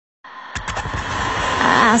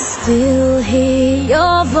I still hear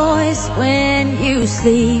your voice when you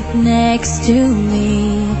sleep next to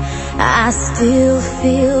me. I still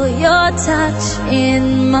feel your touch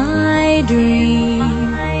in my dream.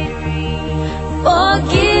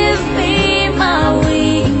 Forgive me my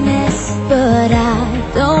weakness, but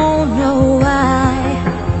I don't know why.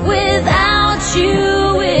 Without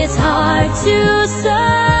you it's hard to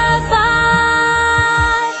survive.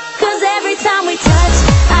 'Cause every time we touch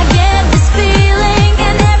I get this feeling,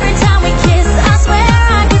 and every time we kiss I swear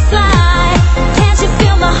I could fly. Can't you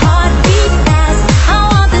feel my heart beat fast? I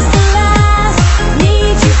want this to last,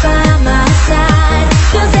 need you by my side.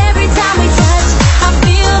 'Cause every time we touch I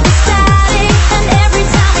feel the static, and every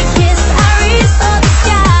time we kiss I reach for the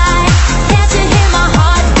sky. Can't you hear my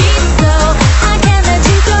heart beat slow? I can't let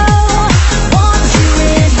you go, want you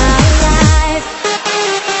in my life.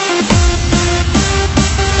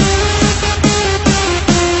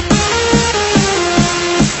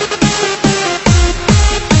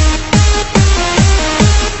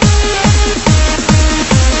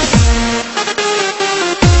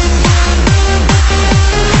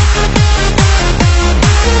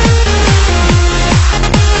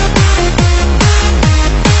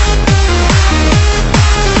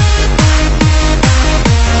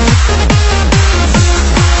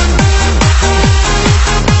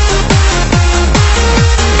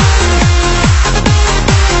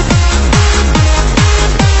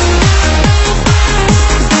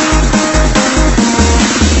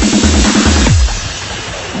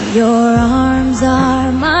 Your arms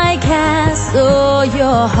are my castle,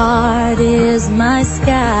 your heart is my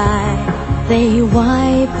sky. They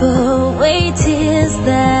wipe away tears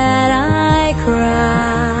that